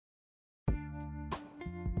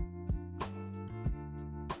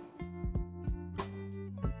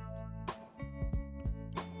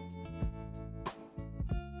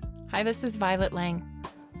Hi, this is Violet Lang.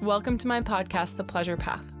 Welcome to my podcast, The Pleasure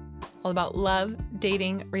Path, all about love,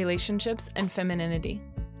 dating, relationships, and femininity.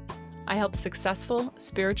 I help successful,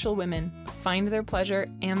 spiritual women find their pleasure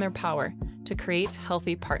and their power to create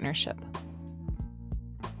healthy partnership.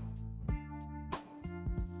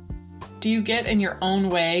 Do you get in your own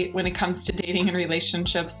way when it comes to dating and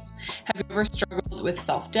relationships? Have you ever struggled with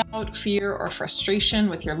self-doubt, fear, or frustration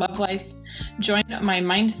with your love life? Join my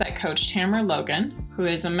mindset coach, Tamara Logan, who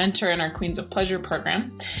is a mentor in our Queens of Pleasure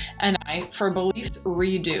program, and I for Beliefs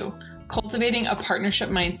Redo, cultivating a partnership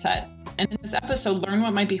mindset. And in this episode, learn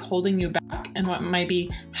what might be holding you back and what might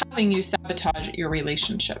be having you sabotage your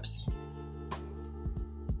relationships.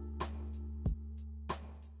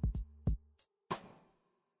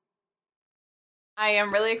 I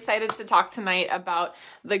am really excited to talk tonight about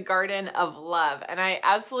the garden of love. And I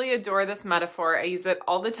absolutely adore this metaphor. I use it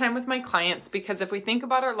all the time with my clients because if we think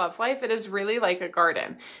about our love life, it is really like a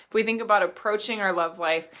garden. If we think about approaching our love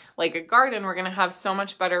life like a garden, we're going to have so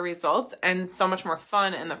much better results and so much more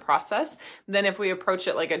fun in the process than if we approach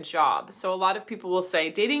it like a job. So a lot of people will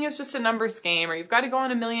say dating is just a numbers game, or you've got to go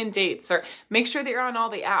on a million dates, or make sure that you're on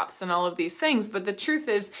all the apps and all of these things. But the truth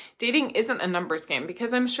is dating isn't a numbers game,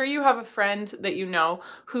 because I'm sure you have a friend that you know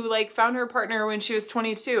who found her partner when she was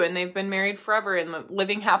 22 and they've been married forever and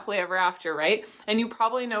living happily ever after, right? And you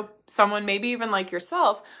probably know someone, maybe even like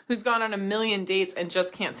yourself, who's gone on a million dates and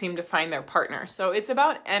just can't seem to find their partner. So it's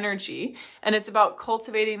about energy, and it's about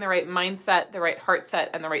cultivating the right mindset, the right heart set,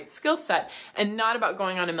 and the right skill set, and not about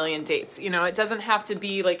going on a million dates. You know, it doesn't have to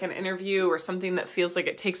be like an interview or something that feels like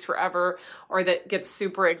it takes forever or that gets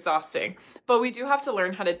super exhausting. But we do have to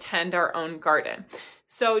learn how to tend our own garden.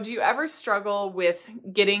 So do you ever struggle with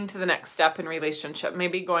getting to the next step in relationship?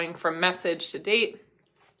 Maybe going from message to date,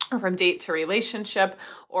 or from date to relationship,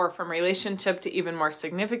 or from relationship to even more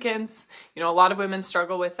significance. You know, a lot of women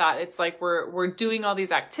struggle with that. It's like we're doing all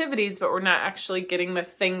these activities, but we're not actually getting the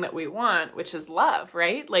thing that we want, which is love,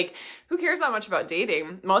 right? Like, who cares that much about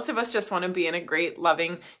dating? Most of us just want to be in a great,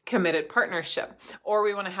 loving, committed partnership, or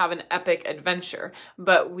we want to have an epic adventure.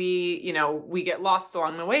 But we get lost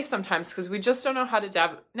along the way sometimes because we just don't know how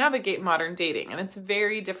to navigate modern dating. And it's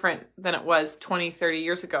very different than it was 20, 30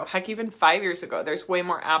 years ago. Heck, even 5 years ago. There's way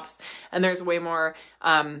more apps and there's way more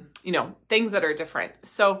things that are different.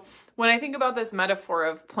 So when I think about this metaphor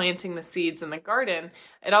of planting the seeds in the garden,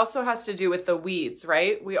 it also has to do with the weeds,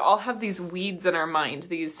 right? We all have these weeds in our mind,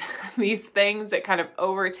 these things that kind of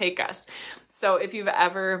overtake us. So if you've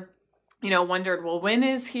ever, wondered, well, when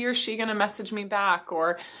is he or she going to message me back?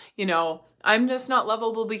 Or, I'm just not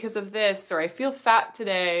lovable because of this, or I feel fat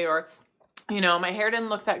today, or my hair didn't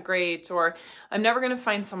look that great, or I'm never going to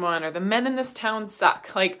find someone, or the men in this town suck.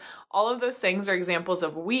 All of those things are examples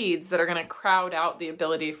of weeds that are going to crowd out the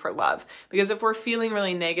ability for love. Because if we're feeling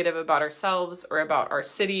really negative about ourselves, or about our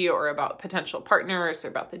city, or about potential partners, or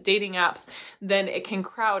about the dating apps, then it can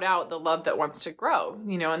crowd out the love that wants to grow,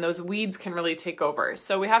 and those weeds can really take over.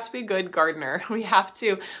 So we have to be a good gardener. We have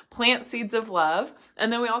to plant seeds of love.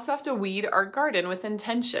 And then we also have to weed our garden with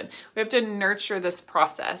intention. We have to nurture this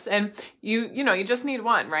process. And you just need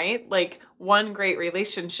one, right? One great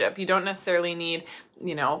relationship. You don't necessarily need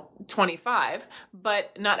 25,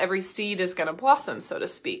 but not every seed is going to blossom, so to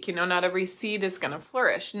speak. Not every seed is going to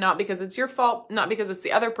flourish, not because it's your fault, not because it's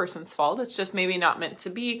the other person's fault. It's just maybe not meant to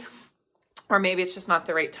be, or maybe it's just not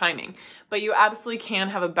the right timing. But you absolutely can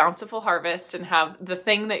have a bountiful harvest and have the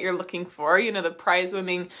thing that you're looking for, the prize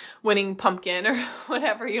winning pumpkin, or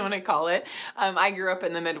whatever you want to call it. I grew up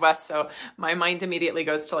in the Midwest, so my mind immediately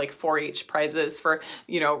goes to 4-H prizes for,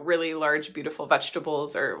 really large, beautiful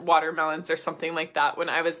vegetables or watermelons or something like that. When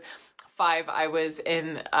I was 5, I was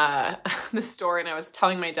in the store and I was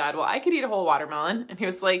telling my dad, well, I could eat a whole watermelon. And he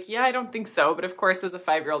was like, yeah, I don't think so. But of course, as a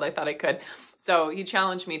 5-year-old, I thought I could. So he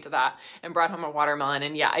challenged me to that and brought home a watermelon.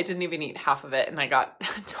 And yeah, I didn't even eat half of it and I got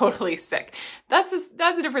totally sick. That's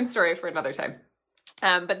a different story for another time.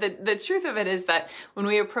 But the truth of it is that when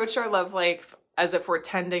we approach our love life as if we're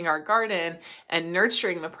tending our garden and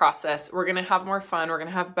nurturing the process, we're going to have more fun, we're going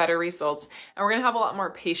to have better results, and we're going to have a lot more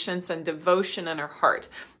patience and devotion in our heart.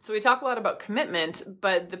 So we talk a lot about commitment,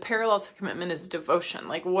 but the parallel to commitment is devotion.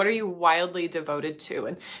 What are you wildly devoted to?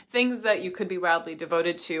 And things that you could be wildly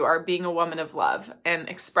devoted to are being a woman of love and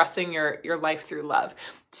expressing your life through love,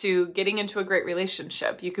 to getting into a great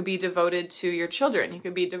relationship. You could be devoted to your children. You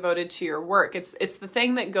could be devoted to your work. It's the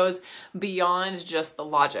thing that goes beyond just the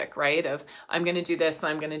logic, right? Of I'm going to do this,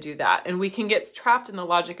 I'm going to do that. And we can get trapped in the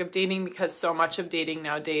logic of dating because so much of dating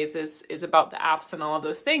nowadays is about the apps and all of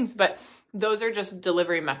those things. But those are just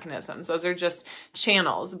delivery mechanisms. Those are just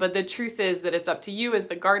channels. But the truth is that it's up to you as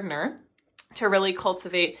the gardener to really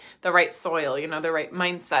cultivate the right soil, the right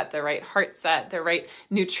mindset, the right heart set, the right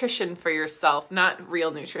nutrition for yourself, not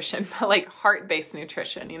real nutrition, but like heart-based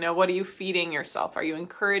nutrition. What are you feeding yourself? Are you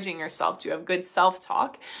encouraging yourself? Do you have good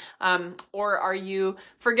self-talk? Or are you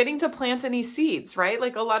forgetting to plant any seeds, right?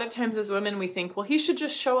 Like a lot of times as women, we think, well, he should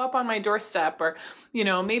just show up on my doorstep, or,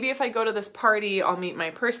 maybe if I go to this party, I'll meet my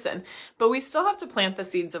person. But we still have to plant the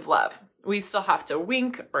seeds of love. We still have to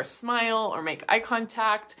wink or smile or make eye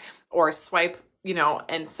contact or swipe,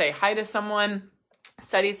 and say hi to someone.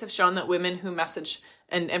 Studies have shown that women who message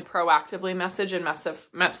and proactively message and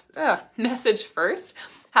message first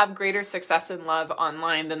have greater success in love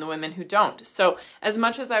online than the women who don't. So as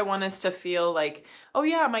much as I want us to feel like, oh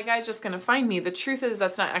yeah, my guy's just going to find me, the truth is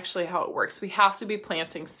that's not actually how it works. We have to be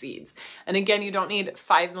planting seeds. And again, you don't need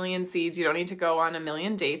 5 million seeds. You don't need to go on 1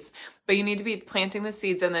 million dates, but you need to be planting the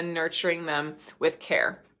seeds and then nurturing them with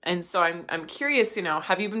care. And so I'm curious,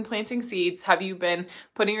 have you been planting seeds? Have you been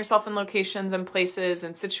putting yourself in locations and places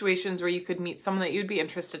and situations where you could meet someone that you'd be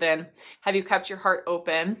interested in? Have you kept your heart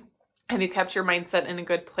open? Have you kept your mindset in a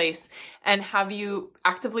good place? And have you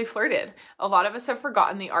actively flirted? A lot of us have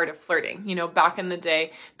forgotten the art of flirting. Back in the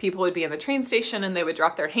day, people would be in the train station and they would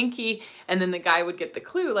drop their hanky, and then the guy would get the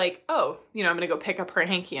clue like, oh, I'm going to go pick up her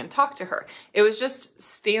hanky and talk to her. It was just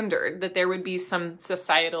standard that there would be some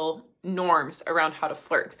societal norms around how to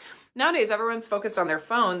flirt. Nowadays, everyone's focused on their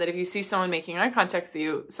phone, that if you see someone making eye contact with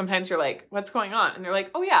you, sometimes you're like, what's going on? And they're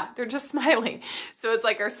like, oh yeah, they're just smiling. So it's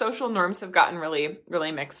like our social norms have gotten really,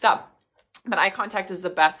 really mixed up. But eye contact is the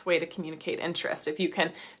best way to communicate interest. If you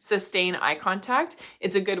can sustain eye contact,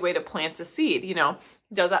 it's a good way to plant a seed.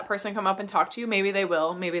 Does that person come up and talk to you? Maybe they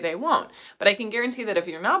will, maybe they won't. But I can guarantee that if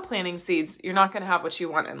you're not planting seeds, you're not going to have what you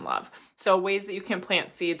want in love. So ways that you can plant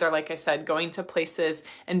seeds are, like I said, going to places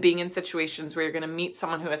and being in situations where you're going to meet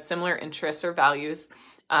someone who has similar interests or values.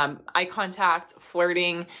 Eye contact,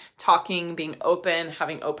 flirting, talking, being open,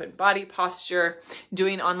 having open body posture,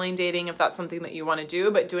 doing online dating if that's something that you want to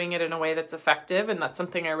do, but doing it in a way that's effective. And that's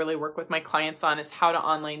something I really work with my clients on, is how to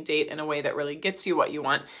online date in a way that really gets you what you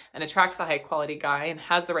want and attracts a high quality guy and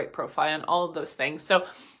has the right profile and all of those things. So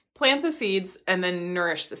plant the seeds and then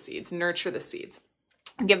nourish the seeds, nurture the seeds.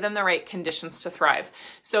 Give them the right conditions to thrive.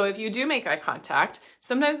 So if you do make eye contact,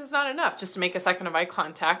 sometimes it's not enough just to make a second of eye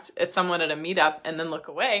contact at someone at a meetup and then look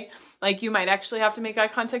away. Like, you might actually have to make eye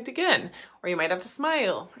contact again, or you might have to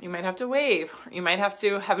smile, or you might have to wave, or you might have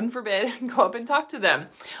to, heaven forbid, go up and talk to them.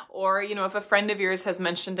 Or, if a friend of yours has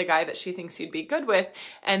mentioned a guy that she thinks you'd be good with,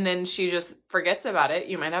 and then she just forgets about it,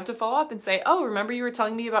 you might have to follow up and say, oh, remember you were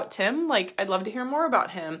telling me about Tim? Like, I'd love to hear more about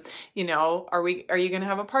him. Are you going to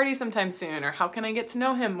have a party sometime soon? Or how can I get to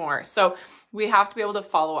know him more? So we have to be able to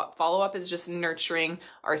follow up. Follow up is just nurturing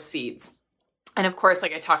our seeds. And of course,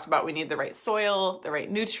 like I talked about, we need the right soil, the right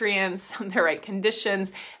nutrients, the right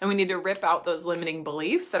conditions, and we need to rip out those limiting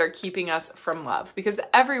beliefs that are keeping us from love, because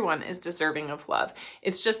everyone is deserving of love.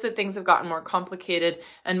 It's just that things have gotten more complicated,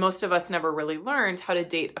 and most of us never really learned how to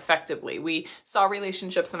date effectively. We saw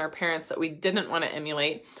relationships in our parents that we didn't want to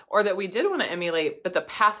emulate, or that we did want to emulate, but the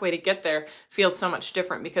pathway to get there feels so much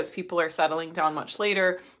different because people are settling down much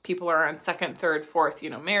later. People are on second, third, fourth,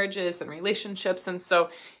 marriages and relationships. And so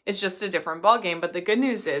it's just a different ballgame. But the good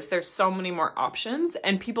news is there's so many more options,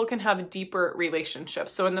 and people can have deeper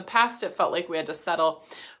relationships. So in the past, it felt like we had to settle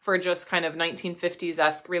for just kind of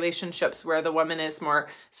 1950s-esque relationships where the woman is more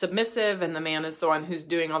submissive and the man is the one who's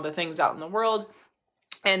doing all the things out in the world.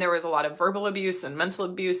 And there was a lot of verbal abuse and mental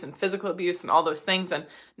abuse and physical abuse and all those things. And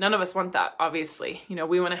none of us want that, obviously.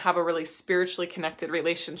 We want to have a really spiritually connected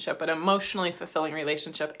relationship, an emotionally fulfilling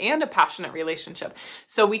relationship, and a passionate relationship.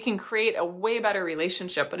 So we can create a way better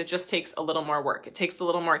relationship, but it just takes a little more work. It takes a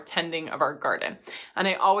little more tending of our garden. And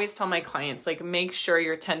I always tell my clients, make sure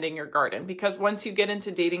you're tending your garden, because once you get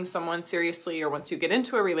into dating someone seriously, or once you get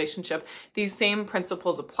into a relationship, these same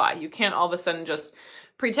principles apply. You can't all of a sudden just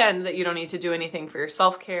pretend that you don't need to do anything for your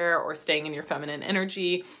self-care or staying in your feminine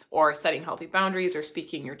energy or setting healthy boundaries or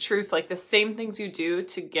speaking your truth. The same things you do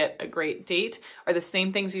to get a great date are the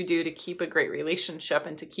same things you do to keep a great relationship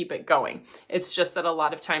and to keep it going. It's just that a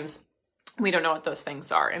lot of times we don't know what those things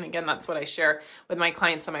are. And again, that's what I share with my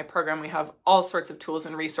clients in my program. We have all sorts of tools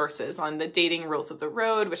and resources on the dating rules of the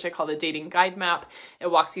road, which I call the dating guide map. It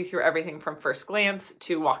walks you through everything from first glance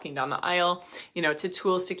to walking down the aisle, to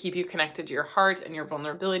tools to keep you connected to your heart and your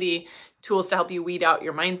vulnerability, tools to help you weed out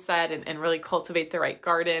your mindset and really cultivate the right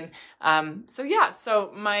garden.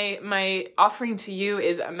 So my offering to you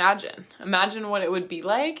is imagine what it would be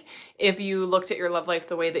like if you looked at your love life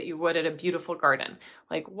the way that you would at a beautiful garden.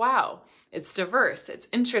 Wow, it's diverse, it's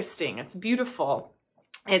interesting, it's beautiful.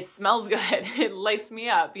 It smells good. It lights me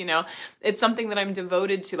up, It's something that I'm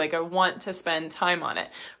devoted to. Like I want to spend time on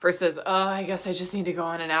it versus, oh, I guess I just need to go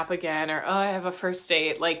on an app again, or, oh, I have a first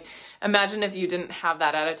date. Like imagine if you didn't have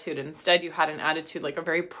that attitude. Instead, you had an attitude like a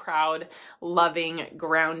very proud, loving,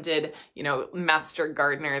 grounded, master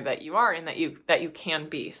gardener that you are and that you can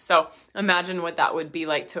be. So imagine what that would be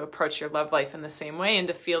like to approach your love life in the same way and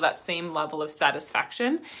to feel that same level of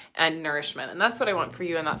satisfaction and nourishment. And that's what I want for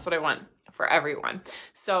you. And that's what I want for everyone.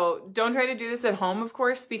 So don't try to do this at home, of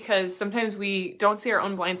course, because sometimes we don't see our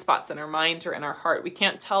own blind spots in our mind or in our heart. We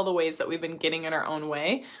can't tell the ways that we've been getting in our own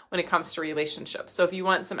way when it comes to relationships. So if you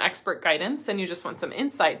want some expert guidance and you just want some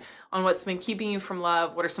insight on what's been keeping you from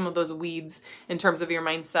love, what are some of those weeds in terms of your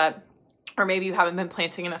mindset, or maybe you haven't been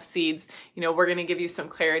planting enough seeds, we're going to give you some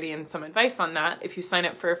clarity and some advice on that if you sign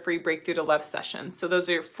up for a free Breakthrough to Love session. So those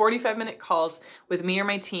are 45-minute calls with me or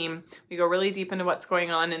my team. We go really deep into what's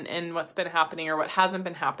going on and what's been happening or what hasn't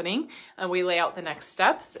been happening. And we lay out the next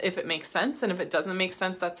steps if it makes sense. And if it doesn't make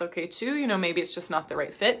sense, that's okay too. Maybe it's just not the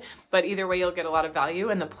right fit. But either way, you'll get a lot of value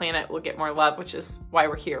and the planet will get more love, which is why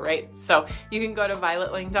we're here, right? So you can go to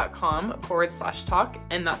violetlang.com/talk,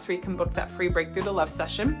 and that's where you can book that free Breakthrough to Love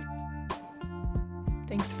session.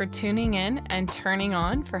 Thanks for tuning in and turning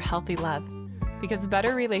on for healthy love, because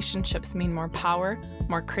better relationships mean more power,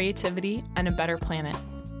 more creativity, and a better planet.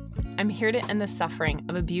 I'm here to end the suffering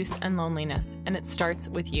of abuse and loneliness, and it starts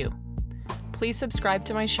with you. Please subscribe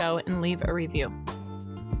to my show and leave a review.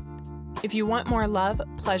 If you want more love,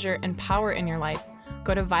 pleasure, and power in your life,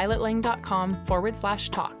 go to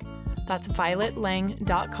violetlang.com/talk. That's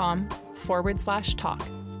violetlang.com/talk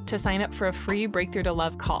to sign up for a free Breakthrough to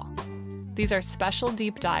Love call. These are special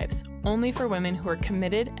deep dives only for women who are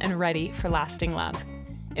committed and ready for lasting love.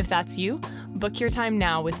 If that's you, book your time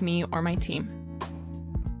now with me or my team.